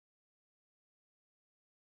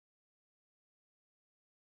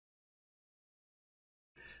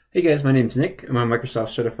Hey guys, my name's Nick. I'm a Microsoft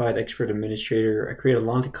Certified Expert Administrator. I create a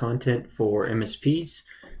lot of content for MSPs.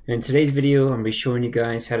 And in today's video, I'm going to be showing you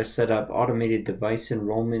guys how to set up automated device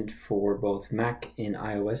enrollment for both Mac and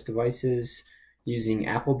iOS devices using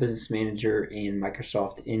Apple Business Manager and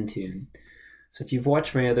Microsoft Intune. So if you've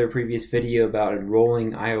watched my other previous video about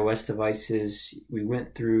enrolling iOS devices, we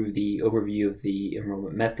went through the overview of the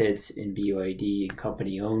enrollment methods in BYD and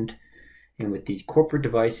company owned. And with these corporate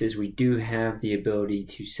devices, we do have the ability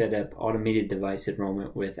to set up automated device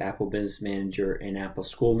enrollment with Apple Business Manager and Apple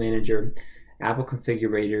School Manager. Apple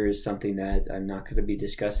Configurator is something that I'm not going to be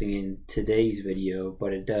discussing in today's video,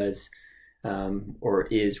 but it does or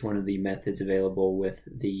is one of the methods available with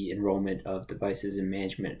the enrollment of devices and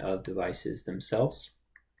management of devices themselves.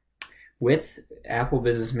 With Apple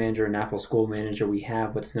Business Manager and Apple School Manager, we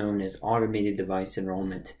have what's known as automated device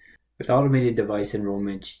enrollment. With automated device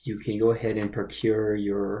enrollment, you can go ahead and procure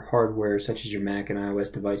your hardware, such as your Mac and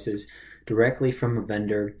iOS devices, directly from a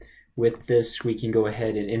vendor. With this, we can go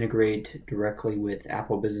ahead and integrate directly with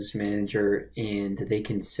Apple Business Manager, and they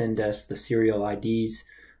can send us the serial IDs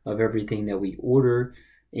of everything that we order.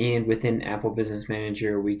 And within Apple Business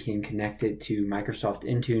Manager, we can connect it to Microsoft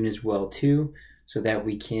Intune as well too, so that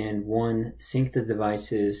we can, one, sync the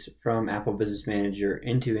devices from Apple Business Manager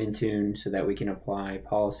into Intune so that we can apply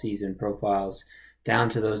policies and profiles down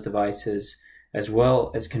to those devices, as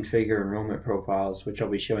well as configure enrollment profiles, which I'll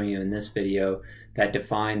be showing you in this video, that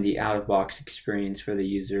define the out-of-box experience for the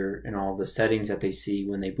user and all the settings that they see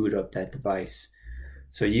when they boot up that device.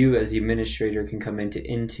 So you as the administrator can come into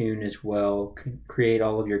Intune as well, create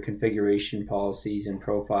all of your configuration policies and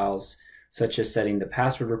profiles, such as setting the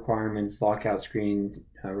password requirements, lockout screen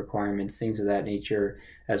requirements, things of that nature,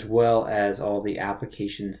 as well as all the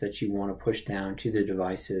applications that you want to push down to the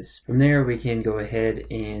devices. From there, we can go ahead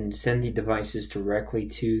and send the devices directly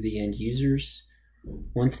to the end users.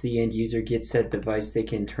 Once the end user gets that device, they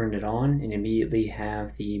can turn it on and immediately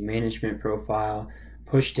have the management profile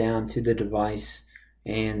pushed down to the device,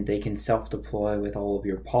 and they can self-deploy with all of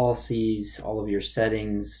your policies, all of your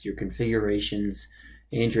settings, your configurations,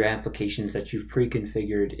 and your applications that you've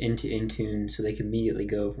pre-configured into Intune, so they can immediately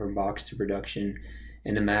go from box to production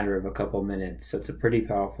in a matter of a couple minutes. So it's a pretty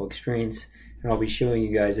powerful experience, and I'll be showing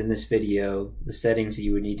you guys in this video the settings that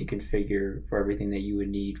you would need to configure for everything that you would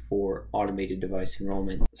need for automated device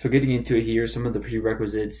enrollment. So getting into it here, some of the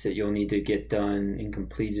prerequisites that you'll need to get done and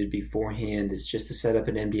completed beforehand is just to set up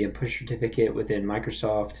an MDM push certificate within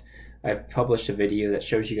Microsoft. I've published a video that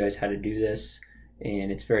shows you guys how to do this,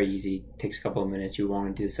 and it's very easy. It takes a couple of minutes. You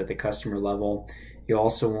want to do this at the customer level. You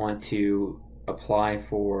also want to apply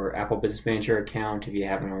for Apple Business Manager account if you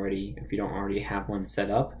don't already have one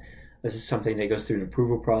set up. This is something that goes through an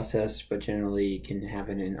approval process, but generally can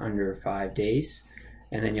happen in under 5 days,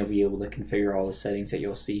 and then you'll be able to configure all the settings that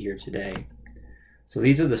you'll see here today. So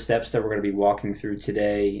these are the steps that we're going to be walking through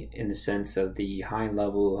today, in the sense of the high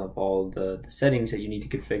level of all the settings that you need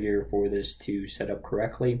to configure for this to set up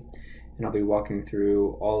correctly. And I'll be walking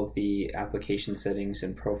through all of the application settings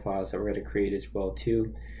and profiles that we're going to create as well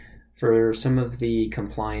too. For some of the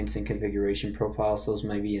compliance and configuration profiles, those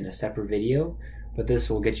might be in a separate video, but this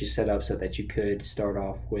will get you set up so that you could start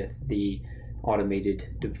off with the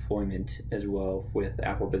automated deployment as well with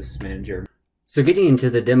Apple Business Manager. So getting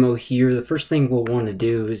into the demo here, the first thing we'll want to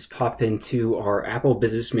do is pop into our Apple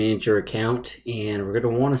Business Manager account, and we're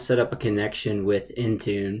going to want to set up a connection with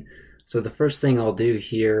Intune. So the first thing I'll do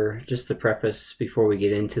here, just to preface before we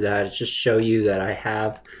get into that, is just show you that I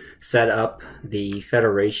have set up the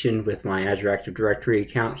federation with my Azure Active Directory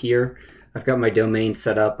account here. I've got my domain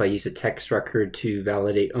set up. I use a text record to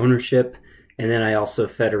validate ownership, and then I also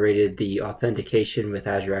federated the authentication with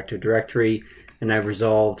Azure Active Directory, and I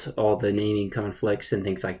resolved all the naming conflicts and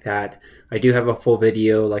things like that. I do have a full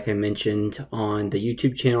video, like I mentioned, on the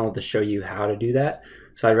YouTube channel to show you how to do that.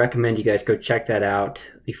 So I recommend you guys go check that out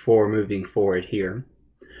before moving forward here.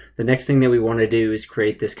 The next thing that we want to do is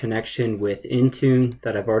create this connection with Intune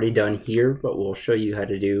that I've already done here, but we'll show you how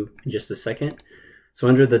to do in just a second. So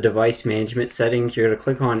under the device management settings, you're going to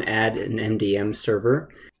click on Add an MDM server.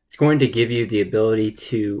 It's going to give you the ability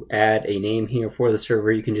to add a name here for the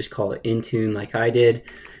server. You can just call it Intune like I did.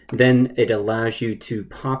 Then it allows you to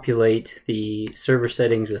populate the server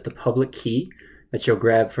settings with the public key that you'll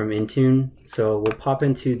grab from Intune. So we'll pop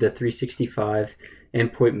into the 365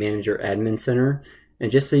 Endpoint Manager Admin Center.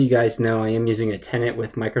 And just so you guys know, I am using a tenant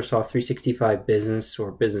with Microsoft 365 Business,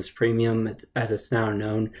 or Business Premium as it's now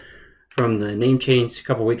known, from the name change a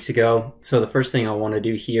couple weeks ago. So the first thing I want to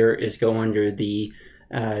do here is go under the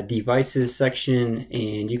devices section,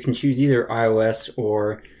 and you can choose either iOS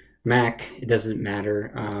or Mac. It doesn't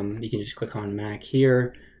matter. You can just click on Mac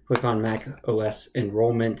here, click on macOS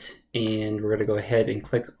enrollment, and we're going to go ahead and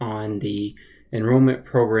click on the enrollment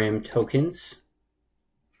program tokens.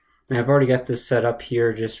 And I've already got this set up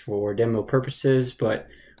here just for demo purposes, but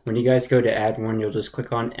when you guys go to add one, you'll just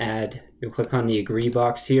click on add. You'll click on the agree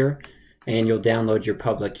box here, and you'll download your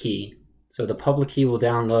public key. So the public key will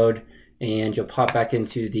download, and you'll pop back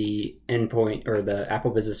into the endpoint or the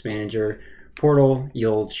Apple Business Manager portal.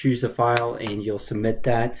 You'll choose the file and you'll submit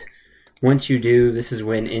that. Once you do, this is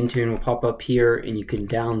when Intune will pop up here, and you can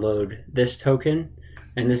download this token.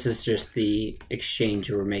 And this is just the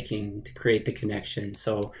exchange we're making to create the connection.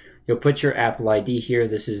 So you'll put your Apple ID here.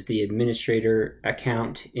 This is the administrator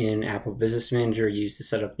account in Apple Business Manager used to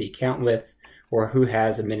set up the account with, or who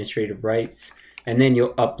has administrative rights. And then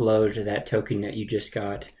you'll upload that token that you just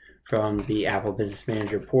got from the Apple Business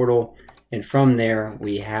Manager portal. And from there,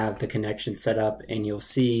 we have the connection set up, and you'll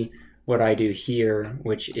see what I do here,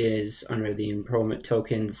 which is under the enrollment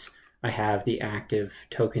tokens, I have the active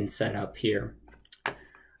token set up here.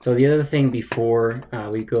 So the other thing before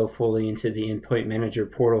we go fully into the Endpoint Manager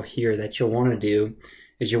portal here that you'll want to do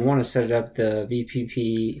is you'll want to set up the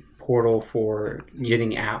VPP portal for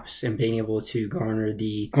getting apps and being able to garner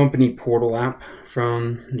the company portal app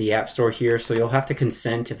from the App Store here. So you'll have to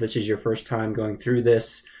consent, if this is your first time going through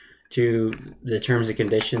this, to the terms and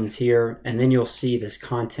conditions here, and then you'll see this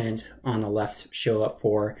content on the left show up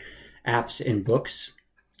for apps and books.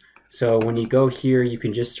 So when you go here, you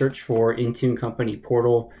can just search for Intune Company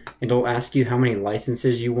Portal, and it'll ask you how many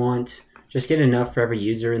licenses you want. Just get enough for every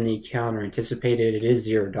user in the account, or anticipated. It is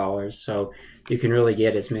 $0, so you can really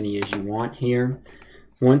get as many as you want here.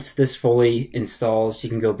 Once this fully installs, you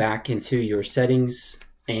can go back into your settings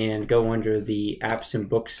and go under the apps and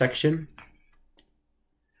books section.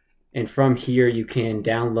 And from here, you can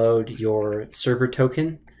download your server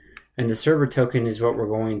token. And the server token is what we're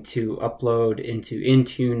going to upload into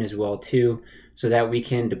Intune as well too, so that we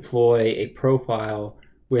can deploy a profile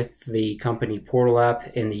with the company portal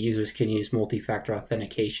app, and the users can use multi-factor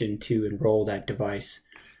authentication to enroll that device.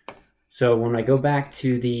 So when I go back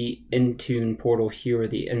to the Intune portal here, or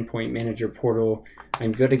the Endpoint Manager portal,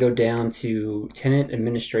 I'm going to go down to Tenant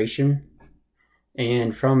Administration.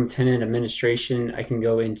 And from Tenant Administration, I can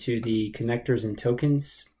go into the connectors and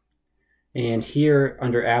tokens. And here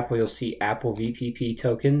under Apple, you'll see Apple VPP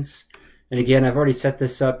tokens. And again, I've already set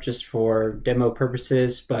this up just for demo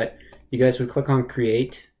purposes, but you guys would click on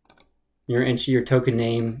create. You enter your token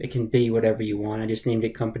name. It can be whatever you want. I just named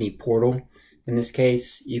it Company Portal. In this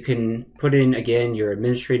case, you can put in, again, your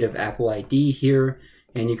administrative Apple ID here,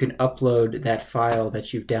 and you can upload that file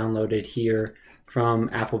that you've downloaded here from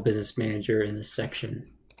Apple Business Manager in this section.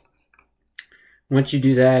 Once you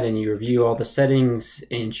do that and you review all the settings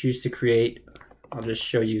and choose to create, I'll just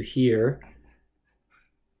show you here.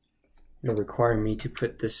 It'll require me to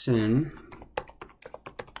put this in.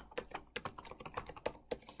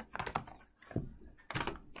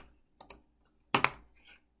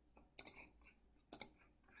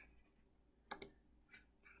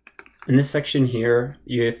 In this section here,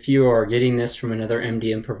 if you are getting this from another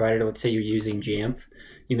MDM provider, let's say you're using Jamf,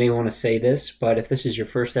 you may want to say this, but if this is your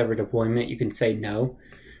first ever deployment, you can say no.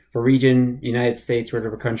 For region, United States,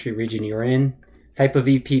 whatever country region you're in, type of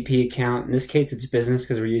VPP account. In this case, it's business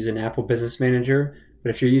because we're using Apple Business Manager, but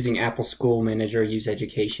if you're using Apple School Manager, use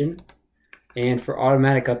education. And for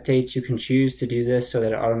automatic updates, you can choose to do this so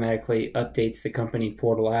that it automatically updates the company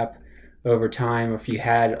portal app over time. If you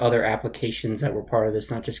had other applications that were part of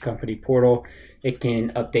this, not just company portal, it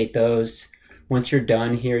can update those. Once you're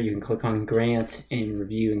done here, you can click on grant and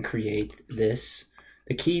review and create this.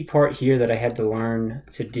 The key part here that I had to learn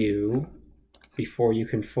to do before you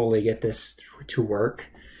can fully get this to work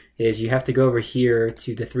is you have to go over here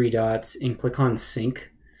to the three dots and click on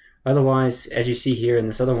sync. Otherwise, as you see here in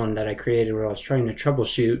this other one that I created where I was trying to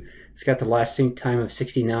troubleshoot, it's got the last sync time of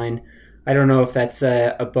 69. I don't know if that's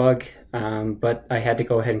a bug, but I had to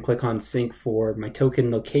go ahead and click on sync for my token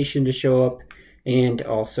location to show up, and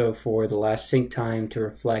also for the last sync time to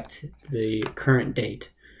reflect the current date.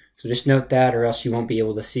 So just note that, or else you won't be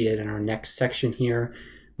able to see it in our next section here,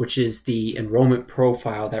 which is the enrollment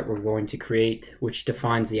profile that we're going to create, which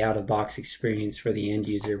defines the out-of-box experience for the end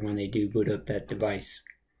user when they do boot up that device.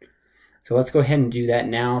 So let's go ahead and do that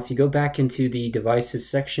now. If you go back into the devices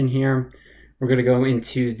section here, we're going to go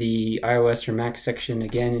into the iOS or Mac section.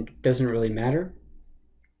 Again, it doesn't really matter.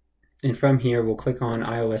 And from here, we'll click on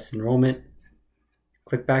iOS enrollment,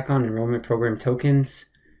 click back on enrollment program tokens,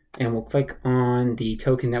 and we'll click on the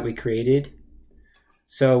token that we created.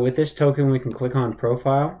 So with this token, we can click on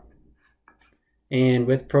profile. And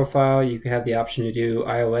with profile, you can have the option to do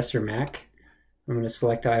iOS or Mac. I'm going to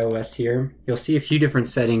select iOS here. You'll see a few different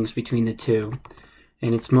settings between the two,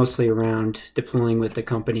 and it's mostly around deploying with the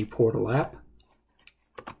company portal app.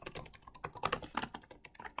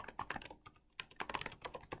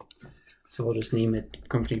 So we'll just name it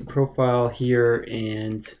company profile here,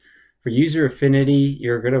 and for user affinity,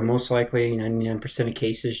 you're going to most likely 99% of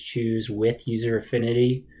cases choose with user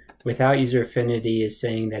affinity. Without user affinity is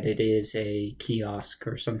saying that it is a kiosk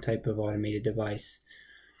or some type of automated device.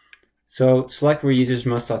 So select where users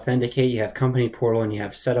must authenticate. You have company portal and you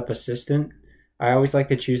have setup assistant. I always like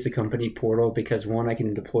to choose the company portal because one, I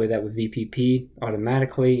can deploy that with VPP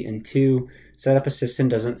automatically, and two, setup assistant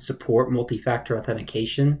doesn't support multi-factor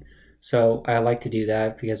authentication. So I like to do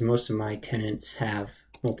that because most of my tenants have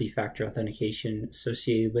multi-factor authentication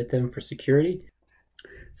associated with them for security.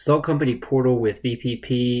 Install company portal with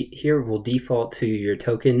VPP. Here will default to your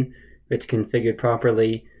token if it's configured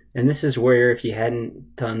properly. And this is where if you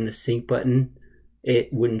hadn't done the sync button, it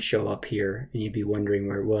wouldn't show up here and you'd be wondering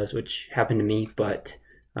where it was, which happened to me, but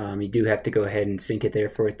you do have to go ahead and sync it there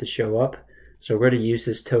for it to show up. So we're going to use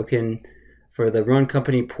this token for the run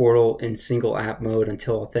company portal in single app mode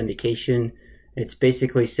until authentication. It's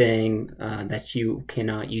basically saying that you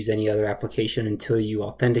cannot use any other application until you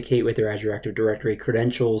authenticate with your Azure Active Directory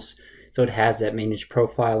credentials. So it has that managed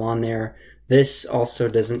profile on there. This also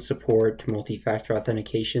doesn't support multi-factor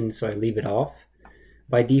authentication, so I leave it off.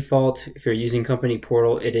 By default, if you're using company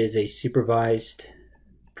portal, it is a supervised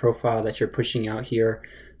profile that you're pushing out here.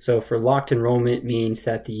 So for locked enrollment means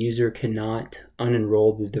that the user cannot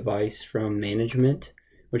unenroll the device from management,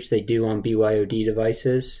 which they do on BYOD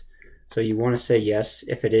devices. So you want to say yes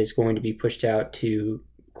if it is going to be pushed out to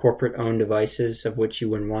corporate owned devices of which you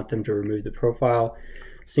wouldn't want them to remove the profile.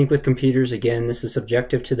 Sync with computers, again, this is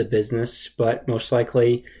subjective to the business, but most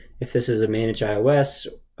likely if this is a managed iOS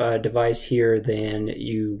device here, then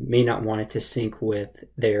you may not want it to sync with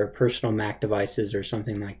their personal Mac devices or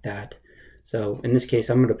something like that. So in this case,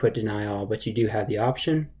 I'm going to put deny all, but you do have the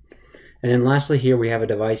option. And then lastly here we have a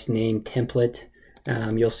device name template.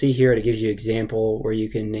 You'll see here it gives you an example where you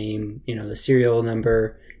can name, the serial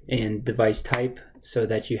number and device type so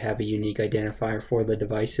that you have a unique identifier for the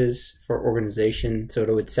devices for organization. So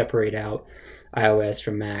it would separate out iOS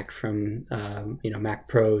from Mac, from Mac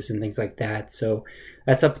Pros and things like that. So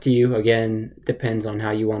that's up to you. Again, depends on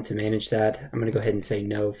how you want to manage that. I'm going to go ahead and say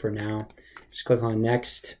no for now. Just click on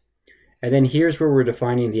next. And then here's where we're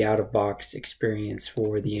defining the out-of-box experience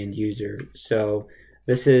for the end user. So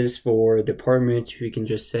this is for department. We can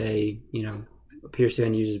just say, appears to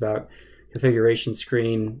end users about configuration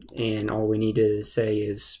screen, and all we need to say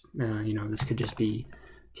is, this could just be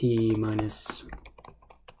T minus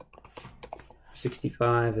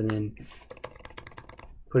 65, and then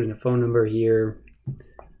put in a phone number here.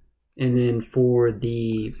 And then for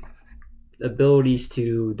the abilities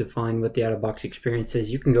to define what the out-of-box experience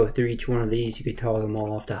is, you can go through each one of these. You could toggle them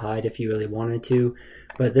all off to hide if you really wanted to,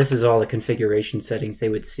 but this is all the configuration settings they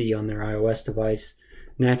would see on their iOS device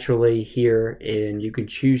naturally here, and you can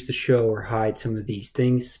choose to show or hide some of these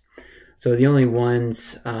things. So the only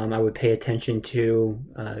ones I would pay attention to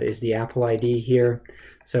is the Apple ID here.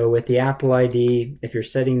 So with the Apple ID, if you're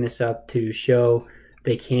setting this up to show,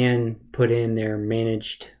 they can put in their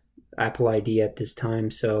managed Apple ID at this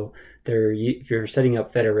time. So if you're setting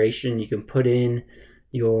up federation, you can put in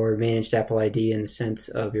your managed Apple ID in the sense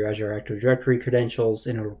of your Azure Active Directory credentials,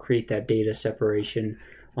 and it will create that data separation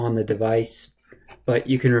on the device. But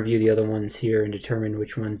you can review the other ones here and determine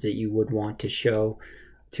which ones that you would want to show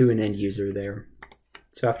to an end user there.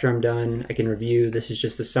 So after I'm done, I can review. This is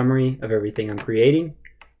just a summary of everything I'm creating.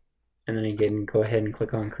 And then again, go ahead and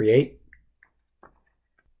click on create.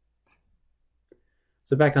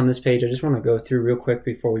 So back on this page, I just want to go through real quick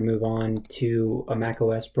before we move on to a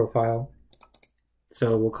macOS profile.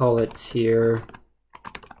 So we'll call it here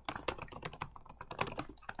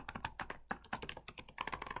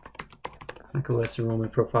macOS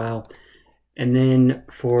Enrollment Profile. And then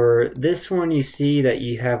for this one, you see that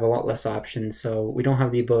you have a lot less options. So we don't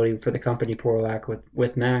have the ability for the company portal app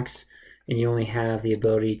with Macs, and you only have the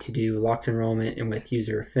ability to do locked enrollment and with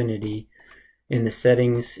user affinity in the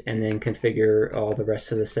settings, and then configure all the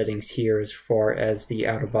rest of the settings here as far as the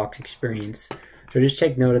out-of-box experience. So just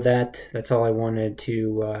take note of that. That's all I wanted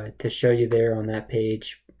to show you there on that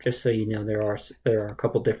page, just so you know there are a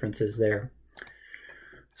couple differences there.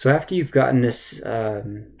 So after you've gotten this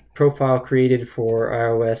profile created for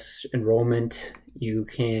iOS enrollment, you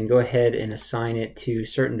can go ahead and assign it to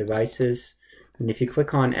certain devices. And if you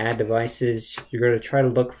click on add devices, you're going to try to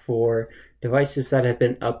look for devices that have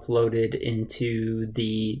been uploaded into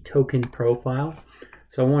the token profile.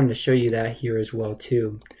 So I wanted to show you that here as well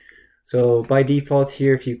too. So by default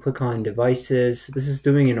here, if you click on devices, this is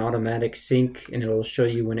doing an automatic sync, and it'll show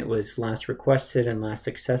you when it was last requested and last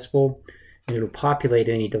successful. And it'll populate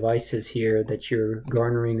any devices here that you're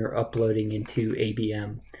garnering or uploading into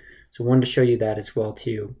ABM. So I wanted to show you that as well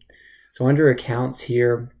too. So under accounts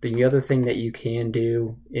here, the other thing that you can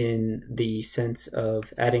do in the sense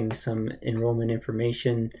of adding some enrollment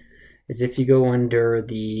information is if you go under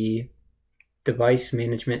the device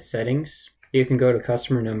management settings, you can go to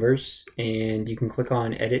customer numbers and you can click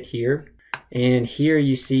on edit here. And here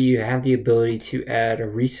you see you have the ability to add a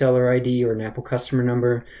reseller ID or an Apple customer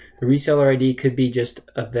number. The reseller ID could be just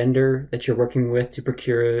a vendor that you're working with to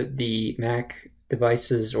procure the Mac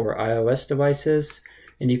devices or iOS devices.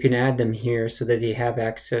 And you can add them here so that they have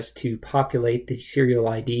access to populate the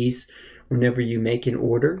serial IDs whenever you make an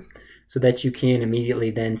order, so that you can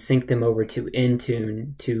immediately then sync them over to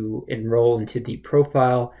Intune to enroll into the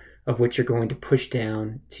profile of which you're going to push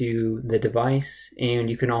down to the device. And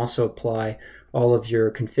you can also apply all of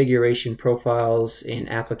your configuration profiles and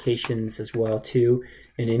applications as well too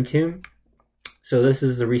in Intune. So this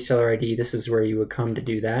is the reseller ID. This is where you would come to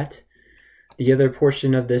do that. The other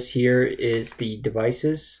portion of this here is the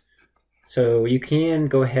devices. So you can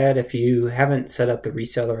go ahead, if you haven't set up the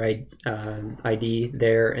reseller ID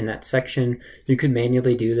there in that section, you could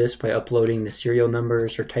manually do this by uploading the serial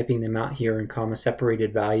numbers or typing them out here in comma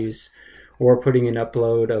separated values, or putting an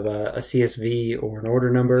upload of a CSV or an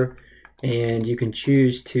order number, and you can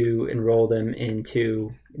choose to enroll them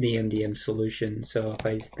into the MDM solution. So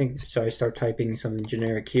if I start typing something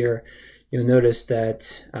generic here, you'll notice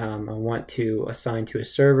that I want to assign to a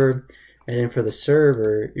server, and then for the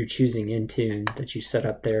server, you're choosing Intune that you set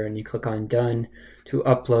up there, and you click on Done to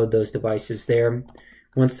upload those devices there.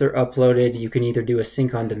 Once they're uploaded, you can either do a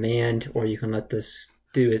sync on demand, or you can let this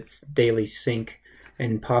do its daily sync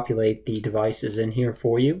and populate the devices in here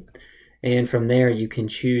for you. And from there, you can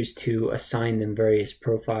choose to assign them various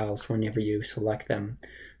profiles whenever you select them.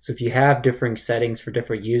 So if you have different settings for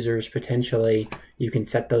different users, potentially you can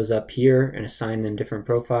set those up here and assign them different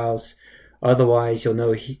profiles. Otherwise, you'll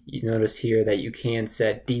notice here that you can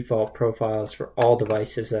set default profiles for all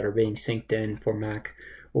devices that are being synced in for Mac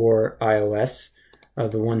or iOS,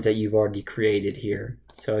 the ones that you've already created here.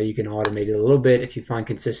 So you can automate it a little bit if you find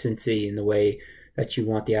consistency in the way that you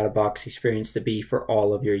want the out-of-box experience to be for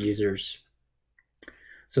all of your users.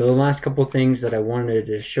 So the last couple things that I wanted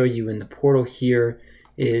to show you in the portal here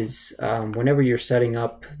is whenever you're setting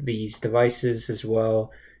up these devices as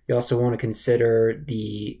well, you also want to consider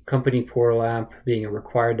the company portal app being a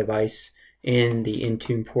required device in the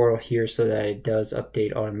Intune portal here, so that it does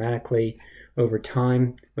update automatically over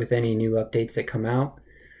time with any new updates that come out.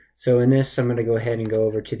 So in this, I'm going to go ahead and go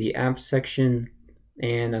over to the apps section,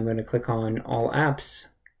 and I'm going to click on all apps,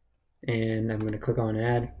 and I'm going to click on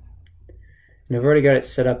add. And I've already got it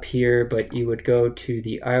set up here, but you would go to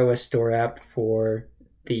the iOS store app for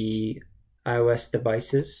the iOS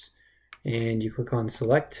devices, and you click on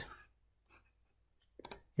select,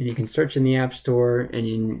 and you can search in the App Store,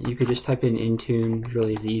 and you could just type in Intune.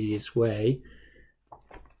 Really is the easiest way,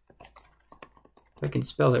 if I can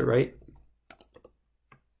spell it right.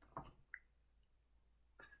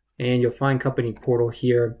 And you'll find company portal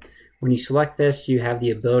here. When you select this, you have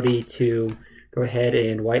the ability to go ahead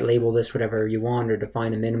and white label this whatever you want, or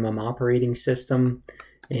define a minimum operating system.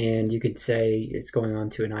 And you could say it's going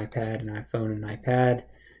on to an iPad, an iPhone, an iPad,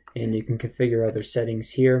 and you can configure other settings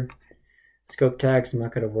here. Scope tags, I'm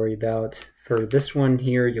not going to worry about. For this one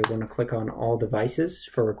here, you'll want to click on all devices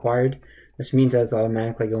for required. This means that it's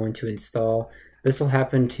automatically going to install. This will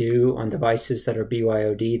happen too on devices that are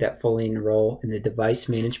BYOD that fully enroll in the device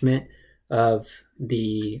management of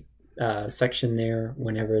the section there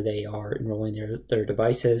whenever they are enrolling their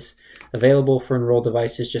devices. Available for enrolled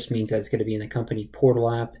devices just means that it's going to be in the company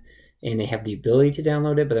portal app, and they have the ability to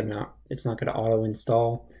download it, but it's not going to auto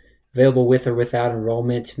install. Available with or without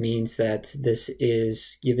enrollment means that this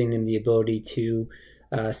is giving them the ability to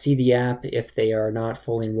see the app if they are not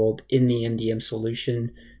fully enrolled in the MDM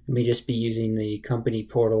solution. They may just be using the company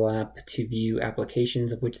portal app to view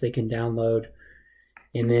applications of which they can download.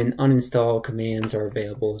 And then uninstall commands are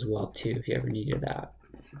available as well too if you ever needed that.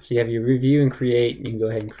 So you have your review and create, and you can go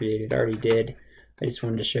ahead and create it. I already did. I just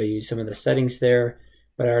wanted to show you some of the settings there,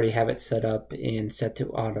 but I already have it set up and set to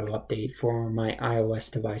auto update for my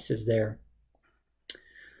iOS devices there.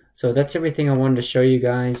 So that's everything I wanted to show you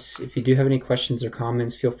guys. If you do have any questions or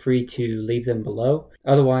comments, feel free to leave them below.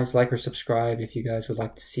 Otherwise, like or subscribe if you guys would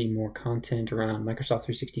like to see more content around Microsoft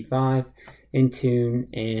 365, Intune,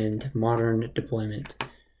 and modern deployment.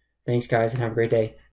 Thanks guys, and have a great day.